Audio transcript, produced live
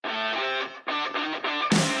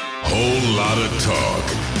whole lot of talk.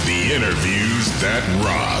 The interviews that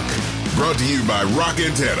rock. Brought to you by Rock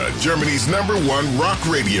Antenna, Germany's #1 rock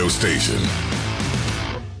radio station.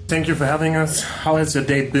 Thank you for having us. How has your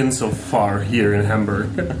day been so far here in Hamburg?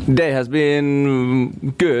 Day has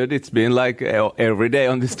been good. It's been like every day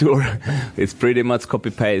on this tour. It's pretty much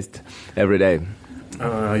copy-paste every day.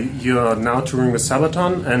 You are now touring with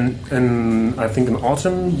Sabaton, and I think in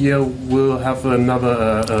autumn you will have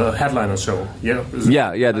another headliner show. Yeah,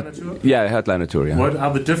 headliner tour. Yeah. What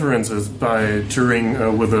are the differences by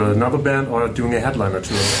touring with another band or doing a headliner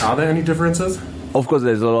tour? Are there any differences? Of course,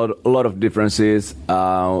 there's a lot of differences.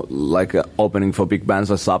 Like opening for big bands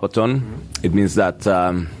like Sabaton, it means that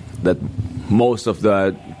that most of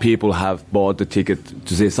the people have bought the ticket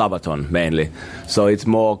to see Sabaton mainly. So it's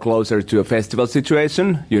more closer to a festival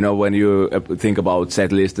situation, you know, when you think about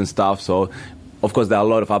set list and stuff. So, of course, there are a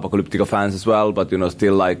lot of Apocalyptica fans as well, but, you know,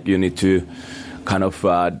 still, like, you need to kind of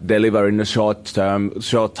deliver in a short time,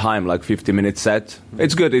 like 50-minute set.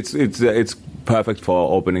 It's good. It's perfect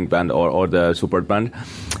for opening band or the support band.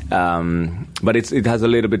 But it has a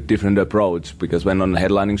little bit different approach, because when on a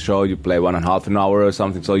headlining show you play 1.5 an hour or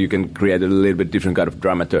something, so you can create a little bit different kind of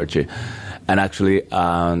dramaturgy. And actually,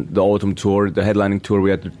 the autumn tour, the headlining tour,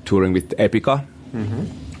 we are touring with Epica.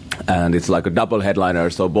 And it's like a double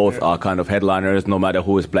headliner, so both are kind of headliners, no matter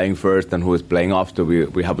who is playing first and who is playing after.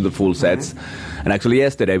 We have the full sets. And actually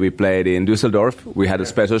yesterday we played in Düsseldorf. We had a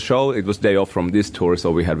special show. It was day off from this tour,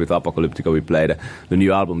 so we had with Apocalyptica, we played the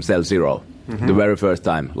new album Cell Zero, the very first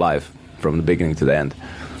time live, from the beginning to the end.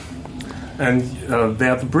 And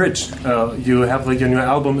there at the bridge, you have your new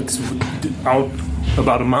album. It's out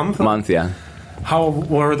about a month. Yeah. How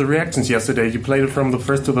were the reactions yesterday? You played it from the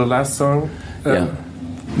first to the last song. Yeah.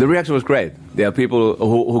 The reaction was great. There are people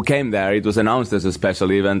who came there. It was announced as a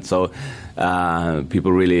special event, so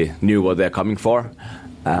people really knew what they're coming for.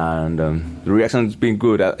 And the reaction has been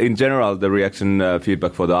good. In general, the reaction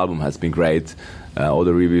feedback for the album has been great. All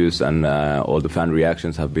the reviews and all the fan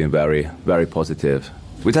reactions have been very, very positive.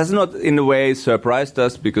 Which has not, in a way, surprised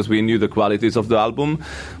us, because we knew the qualities of the album.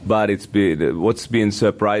 But what's been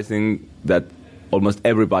surprising, that almost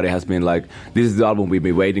everybody has been like, this is the album we've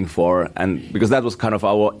been waiting for. And because that was kind of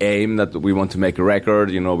our aim, that we want to make a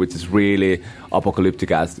record, you know, which is really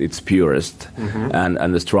Apocalyptic at its purest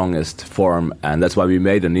and the strongest form. And that's why we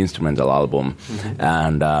made an instrumental album.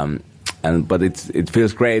 But it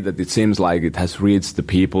feels great that it seems like it has reached the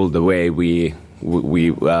people the way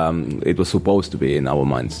it was supposed to be in our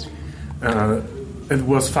minds. It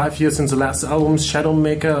was 5 years since the last album,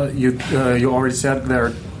 Shadowmaker. You already said there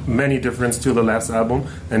are many differences to the last album,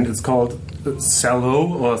 and it's called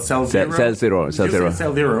Cello or Cell Zero. Cell Zero. Yeah.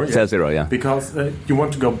 Cell Zero, yeah. Because you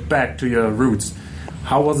want to go back to your roots.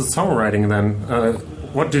 How was the songwriting then?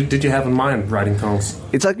 What did you have in mind writing songs?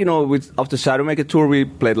 It's like, you know, after Shadowmaker tour, we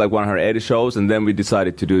played like 180 shows, and then we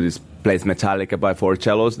decided to do this Plays Metallica by 4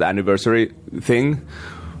 Cellos, the anniversary thing.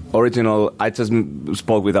 I just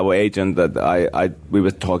spoke with our agent that we were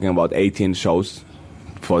talking about 18 shows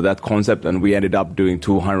for that concept, and we ended up doing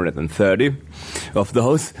 230 of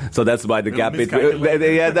those. So that's why the gap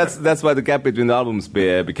that's why the gap between the albums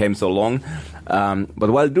became so long.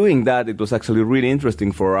 But while doing that, it was actually really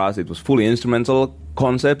interesting for us. It was fully instrumental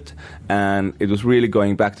concept, and it was really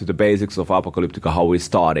going back to the basics of Apocalyptica, how we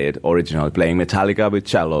started originally, playing Metallica with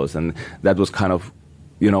cellos, and that was kind of,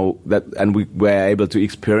 you know, that, and we were able to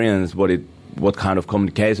experience what kind of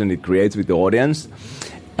communication it creates with the audience.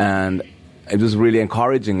 And it was really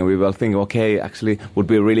encouraging, and we were thinking, okay, actually, it would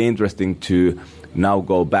be really interesting to now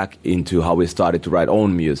go back into how we started to write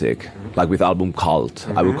own music, like with album Cult.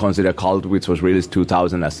 I would consider Cult, which was released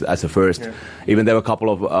 2000, as a first. Yeah. Even there were a couple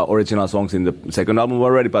of original songs in the second album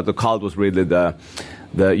already, but the Cult was really the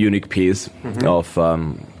unique piece of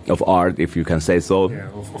art, if you can say so. Yeah,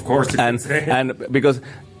 of course you can say. And because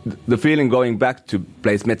the feeling going back to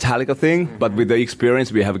Plays Metallica thing, but with the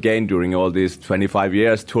experience we have gained during all these 25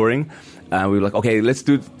 years touring, and we were like, okay, let's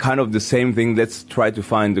do kind of the same thing. Let's try to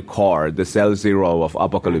find the core, the Cell Zero of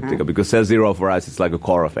Apocalyptica, because Cell Zero for us is like a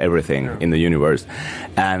core of everything in the universe.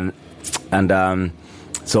 And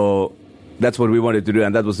so that's what we wanted to do,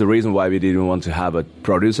 and that was the reason why we didn't want to have a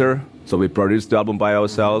producer. So we produced the album by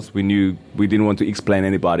ourselves. We knew we didn't want to explain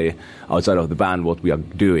anybody outside of the band what we are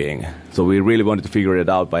doing. So we really wanted to figure it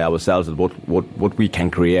out by ourselves, and what we can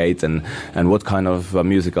create, and what kind of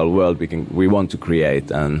musical world we want to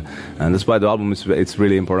create, and that's why the album it's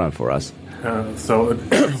really important for us. So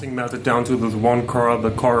everything melted down to this one core,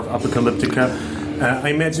 the core of Apocalyptica. I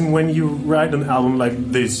imagine when you write an album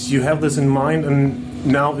like this, you have this in mind, and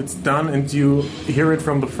now it's done, and you hear it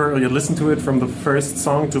from the first, or you listen to it from the first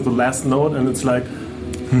song to the last note, and it's like,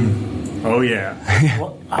 Oh yeah.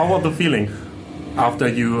 How was the feeling after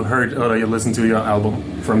you heard or you listened to your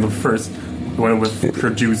album from the first when it was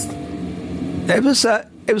produced? It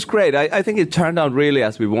was great. I think it turned out really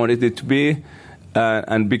as we wanted it to be.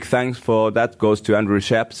 And big thanks for that goes to Andrew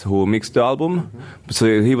Sheps, who mixed the album.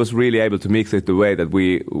 So he was really able to mix it the way that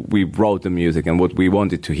we wrote the music and what we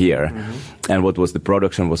wanted to hear, and what was the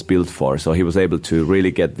production was built for. So he was able to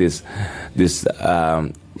really get the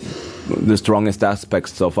strongest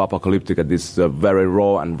aspects of Apocalyptica, this very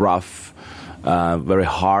raw and rough, very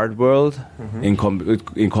hard world, in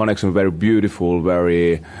connection with very beautiful,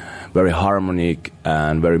 very harmonic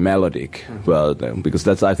and very melodic world,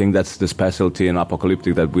 because I think that's the specialty in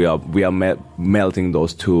Apocalyptic, that we are melting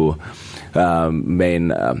those two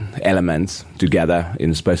main elements together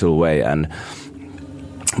in a special way.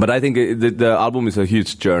 But I think the album is a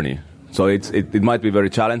huge journey. So it might be very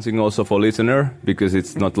challenging also for listener, because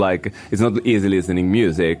it's not easy listening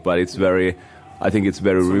music, but it's very. I think it's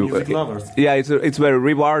very it's very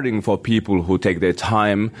rewarding for people who take their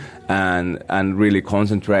time and really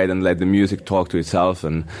concentrate and let the music talk to itself,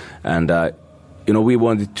 and we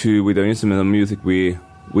wanted to, with the instrumental music, we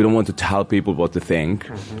don't want to tell people what to think,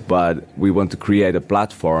 but we want to create a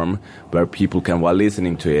platform where people can, while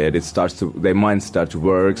listening to it, their minds start to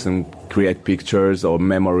work and create pictures or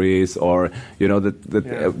memories, or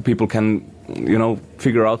that people can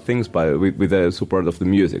figure out things with the support of the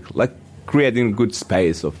music, like creating good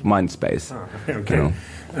space of mind space. Okay.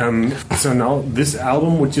 So now this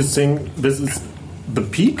album, would you think this is the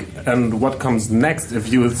peak, and what comes next?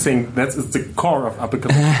 If you think that is the core of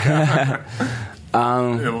Apocalyptica,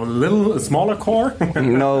 a smaller core?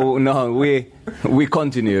 no, we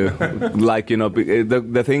continue.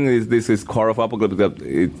 The thing is, this is core of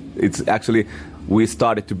Apocalyptica. It's actually, we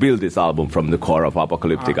started to build this album from the core of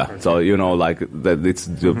Apocalyptica. Okay. So it's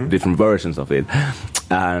the different versions of it,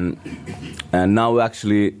 and now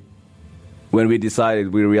actually, when we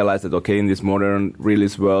decided, we realized that in this modern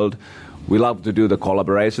release world, we love to do the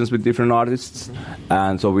collaborations with different artists,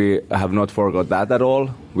 and so we have not forgot that at all.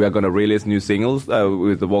 We are going to release new singles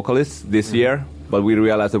with the vocalists this year, but we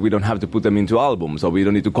realized that we don't have to put them into albums, so we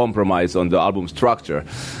don't need to compromise on the album structure.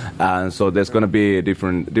 And so there's going to be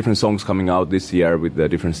different songs coming out this year with the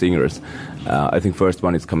different singers. I think first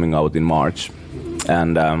one is coming out in March,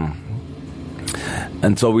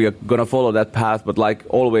 and so we are going to follow that path, but like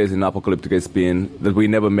always in Apocalyptica, it's been that we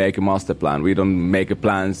never make a master plan. We don't make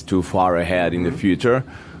plans too far ahead in the future.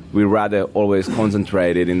 We rather always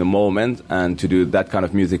concentrate it in the moment and to do that kind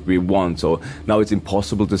of music we want. So now it's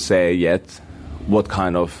impossible to say yet what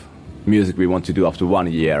kind of music we want to do after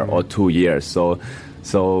 1 year or 2 years. So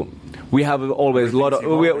we have always we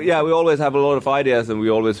always have a lot of ideas, and we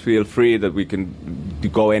always feel free that we can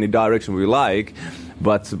go any direction we like.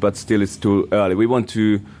 But still, it's too early. We want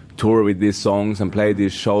to tour with these songs and play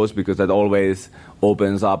these shows, because that always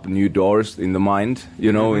opens up new doors in the mind,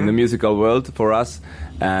 in the musical world for us,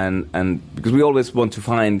 and because we always want to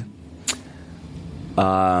find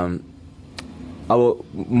our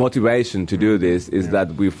motivation to do this is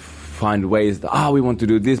that we find ways that we want to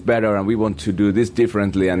do this better, and we want to do this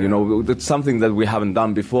differently, and that's something that we haven't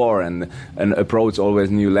done before, and approach always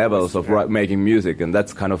new levels of making music, and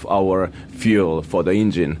that's kind of our fuel for the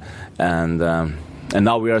engine. And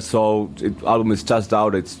now we are album is just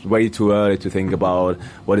out. It's way too early to think about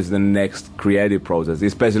what is the next creative process,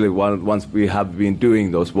 especially once we have been doing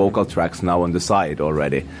those vocal tracks now on the side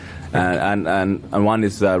already. And one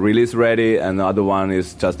is release ready, and the other one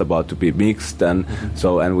is just about to be mixed, and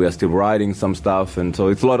we are still writing some stuff, and so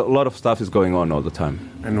it's a lot of stuff is going on all the time.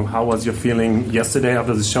 And how was your feeling yesterday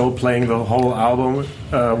after the show, playing the whole album,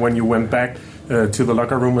 when you went back to the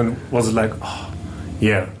locker room, and was it like,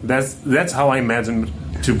 that's how I imagined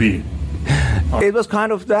it to be? It was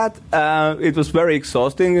kind of that. It was very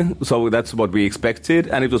exhausting, so that's what we expected,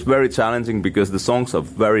 and it was very challenging because the songs are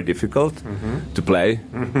very difficult to play,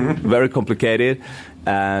 very complicated.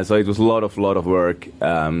 So it was a lot of work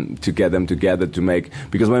to get them together to make.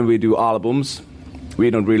 Because when we do albums, we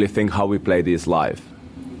don't really think how we play these live.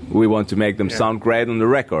 We want to make them sound great on the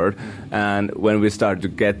record, and when we start to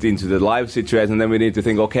get into the live situation, then we need to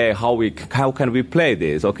think, okay, how can we play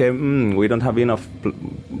this? Okay, we don't have enough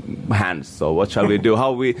hands, so what shall we do?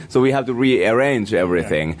 So we have to rearrange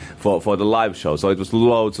everything for the live show. So it was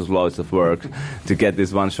loads of work to get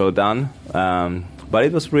this one show done. But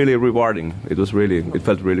it was really rewarding. It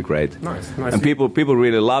felt really great. Nice. And people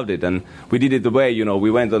really loved it. And we did it the way, we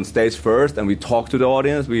went on stage first and we talked to the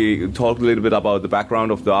audience. We talked a little bit about the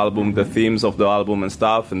background of the album, the themes of the album and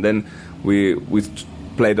stuff. And then we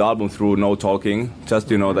played the album through no talking, just,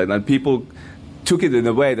 that. And people took it in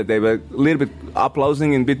a way that they were a little bit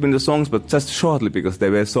uploading in between the songs, but just shortly because they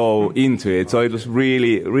were so into it. So it was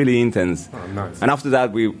really, really intense. Oh, nice. And after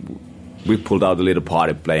that, we pulled out a little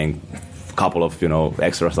party, playing a couple of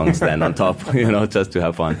extra songs then on top, just to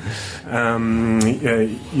have fun.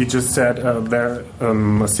 You just said they're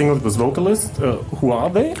a singles vocalist. Who are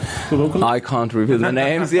they? The vocalists? I can't reveal the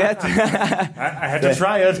names yet. I had to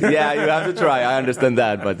try it. Yeah, you have to try. I understand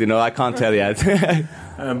that, but I can't tell yet.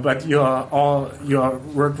 But you are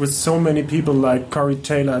worked with so many people like Corey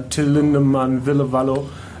Taylor, Till Lindemann, Ville Valo.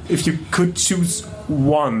 If you could choose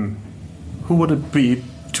one, who would it be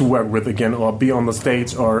to work with again, or be on the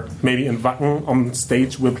stage, or maybe in Wacken on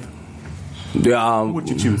stage with? Yeah, who would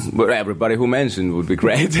you choose? Everybody who mentioned would be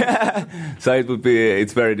great. So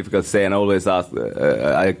it's very difficult to say, and I always ask.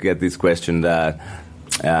 I get this question that.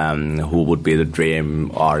 Who would be the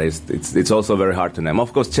dream artist? It's also very hard to name.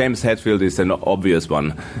 Of course, James Hetfield is an obvious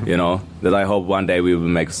one, that I hope one day we will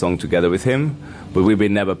make a song together with him. But we've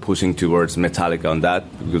been never pushing towards Metallica on that,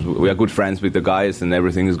 because we are good friends with the guys and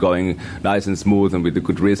everything is going nice and smooth and with a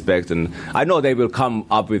good respect. And I know they will come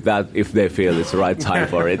up with that if they feel it's the right time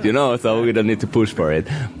for it, so we don't need to push for it.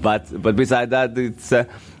 But beside that, it's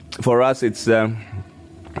for us, it's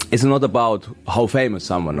not about how famous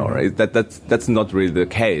someone are. That's not really the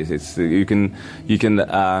case. It's you can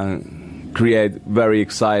create very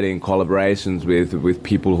exciting collaborations with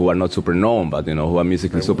people who are not super known, but who are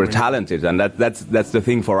musically super talented, and that's the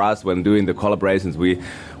thing for us when doing the collaborations.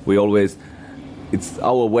 We always, it's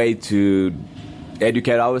our way to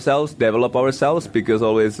educate ourselves, develop ourselves, because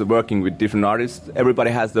always working with different artists,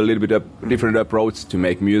 everybody has a little bit of different approach to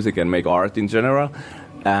make music and make art in general.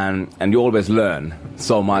 And you always learn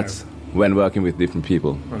so much when working with different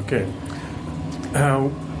people. Okay.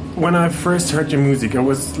 When I first heard your music, I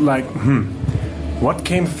was like, what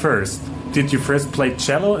came first? Did you first play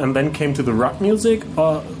cello and then came to the rock music?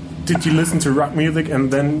 Or did you listen to rock music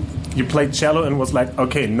and then you played cello and was like,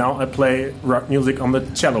 okay, now I play rock music on the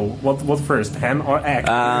cello? What first, hen or egg?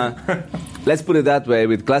 Let's put it that way.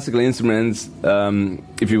 With classical instruments,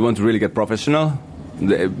 if you want to really get professional,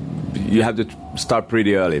 you have to start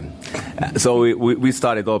pretty early. So we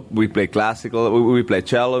started off, we played classical, we played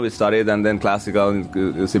cello, we studied, and then classical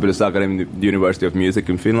in Sibelius Academy, the University of Music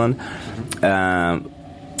in Finland.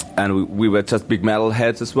 And we were just big metal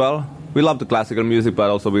heads as well. We loved the classical music, but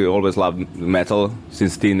also we always loved metal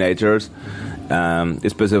since teenagers.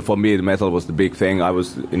 Especially for me, the metal was the big thing. I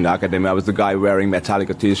was in the academy. I was the guy wearing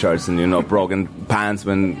Metallica T-shirts and broken pants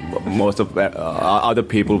when most of other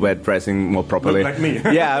people were dressing more properly. Look like me.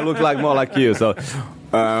 Yeah, I look more like you. So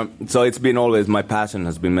it's been always my passion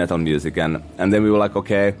has been metal music, and then we were like,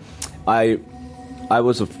 okay, I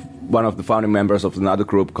was one of the founding members of another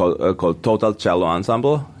group called Total Cello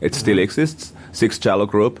Ensemble. It still exists, 6 cello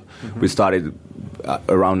group. We started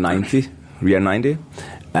around year 90.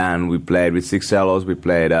 And we played with 6 cellos. We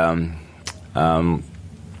played all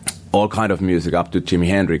kind of music up to Jimi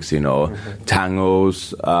Hendrix,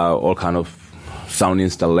 tangos, all kind of sound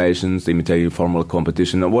installations, imitating formal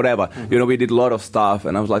competition or whatever. We did a lot of stuff.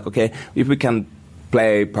 And I was like, okay, if we can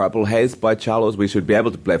play Purple Haze by cellos, we should be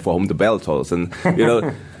able to play For Whom the Bell Tolls. And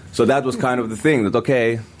so that was kind of the thing that,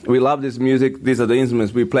 okay, we love this music. These are the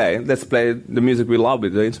instruments we play. Let's play the music we love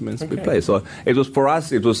with the instruments we play. So it was, for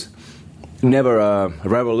us, it was never a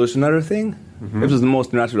revolutionary thing. It was the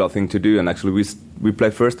most natural thing to do, and actually we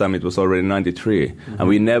played first time, it was already 93, and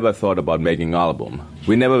we never thought about making an album.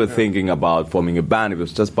 We never were thinking about forming a band. It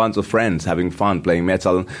was just a bunch of friends having fun, playing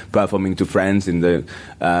metal, performing to friends in the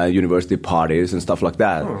university parties and stuff like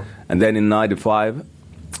that. And then in 95,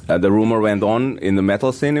 the rumor went on in the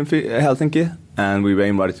metal scene in Helsinki, and we were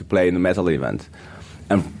invited to play in a metal event.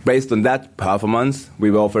 And based on that performance,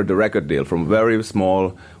 we were offered a record deal from a very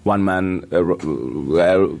small one-man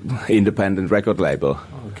independent record label.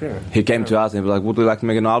 Okay. He came to us and he was like, would you like to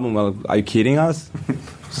make an album? Well, are you kidding us?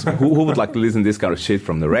 who would like to listen to this kind of shit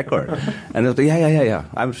from the record? And I was like, yeah,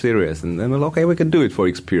 I'm serious. And then we're like, okay, we can do it for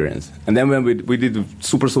experience. And then when we did a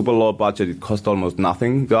super low budget, it cost almost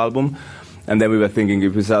nothing, the album. And then we were thinking,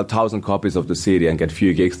 if we sell 1,000 copies of the CD and get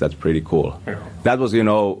few gigs, that's pretty cool. Yeah. That was,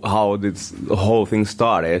 how this whole thing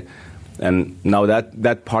started. And now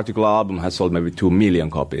that particular album has sold maybe 2 million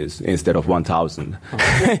copies instead of 1,000.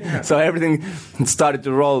 So everything started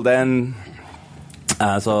to roll then.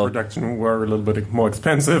 So production were a little bit more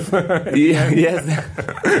expensive. Yes.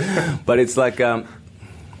 But it's like,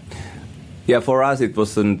 for us it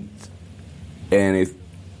wasn't any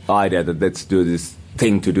idea that let's do this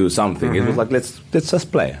thing to do something. It was like, let's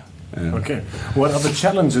just play. Okay. What are the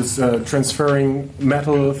challenges transferring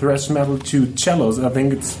metal, thrash metal to cellos? I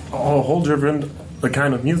think it's a whole different the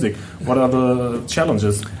kind of music. What are the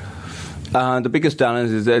challenges? The biggest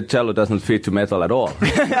challenge is that cello doesn't fit to metal at all.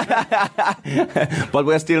 But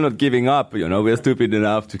we're still not giving up, you know. We're stupid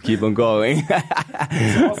enough to keep on going.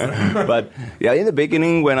 But yeah, in the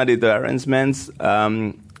beginning, when I did the arrangements,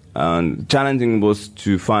 challenging was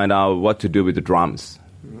to find out what to do with the drums.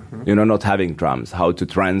 You know, not having drums, how to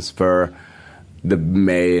transfer the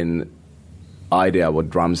main idea what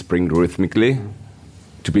drums bring rhythmically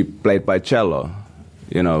to be played by cello.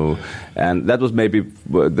 You know, and that was maybe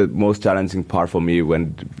the most challenging part for me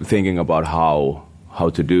when thinking about how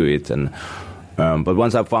to do it. And but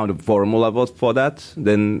once I found a formula for that,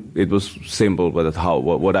 then it was simple. But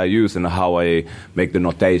what I use and how I make the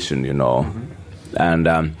notation, you know, and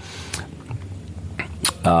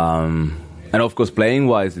of course,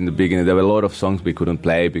 playing-wise, in the beginning, there were a lot of songs we couldn't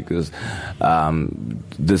play because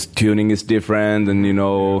this tuning is different, and you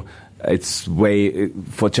know. It's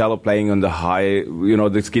for cello playing on the high, you know,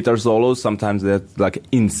 the guitar solos, sometimes they're like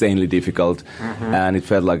insanely difficult. And it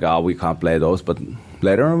felt like, we can't play those. But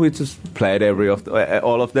later on, we just played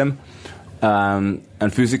all of them.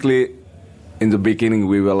 And physically, in the beginning,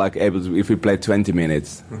 we were like able to, if we played 20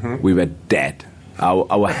 minutes, we were dead.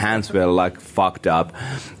 Our hands were like fucked up.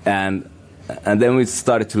 And then we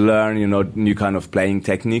started to learn, you know, new kind of playing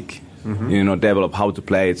technique. You know, develop how to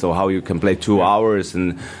play it, so how you can play 2 hours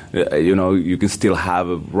and, you know, you can still have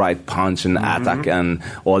a right punch and attack and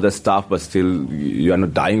all that stuff, but still you are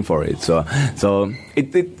not dying for it. So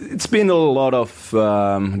it's been a lot of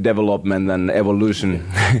development and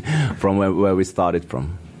evolution from where we started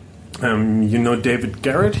from. You know David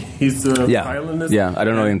Garrett? He's a violinist. Yeah, I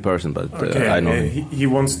don't know in person, but I know him. He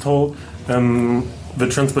once told the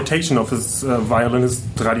transportation of his violin, his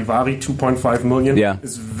Stradivari 2.5 million,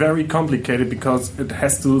 is very complicated because it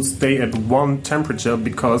has to stay at one temperature,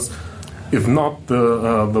 because if not,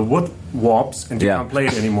 the wood warps and you can't play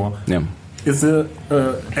it anymore. Is there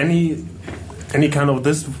any kind of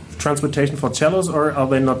this transportation for cellos, or are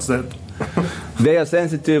they not that? They are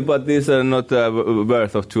sensitive, but these are not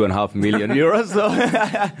worth of 2.5 million euros, so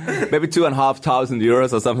maybe 2,500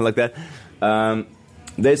 euros or something like that.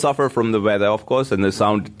 They suffer from the weather, of course, and the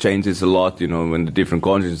sound changes a lot, you know, in the different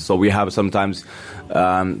conditions. So we have sometimes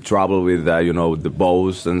trouble with, you know, the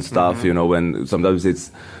bows and stuff, you know, when sometimes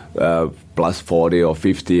it's plus 40 or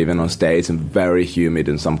 50 even on stage and very humid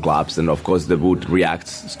in some clubs. And, of course, the wood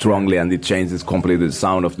reacts strongly and it changes completely the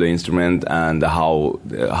sound of the instrument and how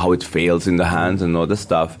it feels in the hands and all the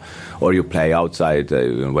stuff. Or you play outside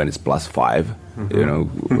when it's plus 5, you know.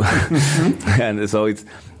 And so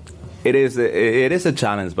it is a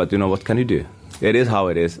challenge, but you know, what can you do? It is how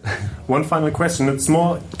it is. One final question. It's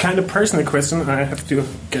more kind of personal question. I have to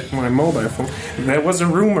get my mobile phone. There was a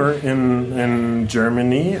rumor in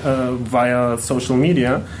Germany via social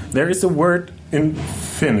media. There is a word in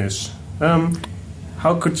Finnish.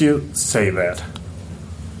 How could you say that?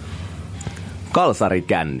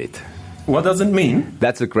 Kalsarikännit. What does it mean?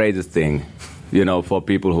 That's the greatest thing, you know, for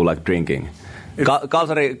people who like drinking.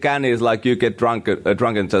 Kalsarikännit is like you get drunk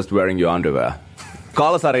and just wearing your underwear.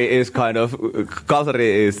 Kalsari is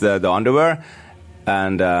the underwear,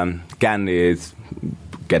 and känni is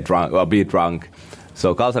get drunk or be drunk.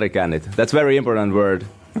 So kalsarikännit. That's a very important word.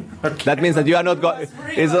 Okay. That means that you are not going.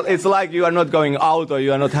 It's like you are not going out or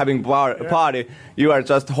you are not having party. You are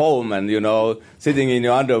just home and, you know, sitting in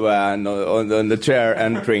your underwear and on the chair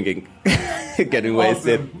and drinking, getting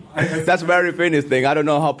wasted. That's a very Finnish thing. I don't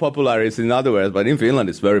know how popular it is in other words, but in Finland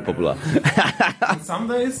it's very popular. Some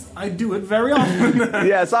days I do it very often.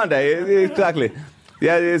 Yeah, Sunday, exactly.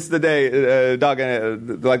 Yeah, it's the day,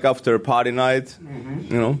 like after party night,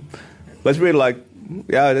 you know. But it's really like,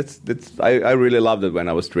 yeah, I really loved it when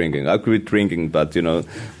I was drinking. I quit drinking, but, you know,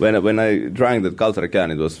 when I drank that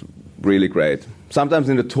Kalsarikännit, it was really great. Sometimes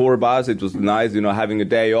in the tour bus, it was nice, you know, having a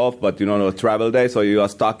day off, but, you know, a travel day, so you are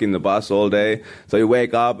stuck in the bus all day. So you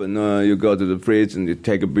wake up and you go to the fridge and you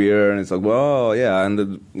take a beer, and it's like, whoa, yeah,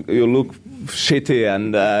 and you look shitty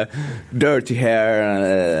and dirty hair,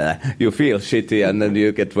 and you feel shitty, and then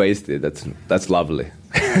you get wasted. That's lovely.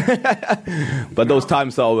 But those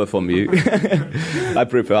times are over for me. I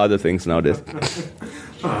prefer other things nowadays.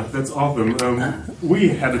 That's awesome. We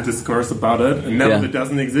had a discourse about it, and now it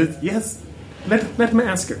doesn't exist. Yes. Let me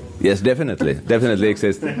ask you. Yes, definitely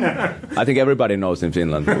exists. I think everybody knows in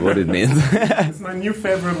Finland what it means. It's my new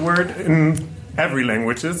favorite word in every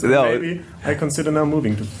languages. Maybe I consider now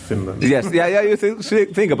moving to Finland. Yes, yeah. You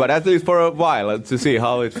think about it, at least for a while, to see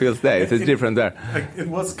how it feels there. It's different there. It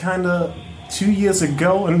was kind of 2 years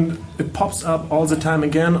ago, and it pops up all the time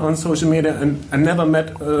again on social media. And I never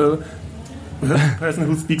met a person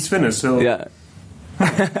who speaks Finnish. So yeah.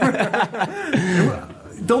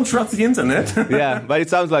 Don't trust the internet. Yeah, but it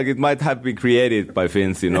sounds like it might have been created by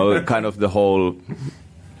Finns, you know, kind of the whole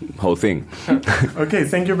thing. Okay,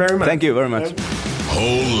 thank you very much. Thank you very much.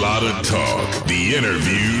 Whole lot of talk. The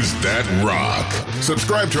interviews that rock.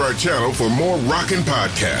 Subscribe to our channel for more rockin'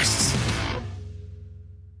 podcasts.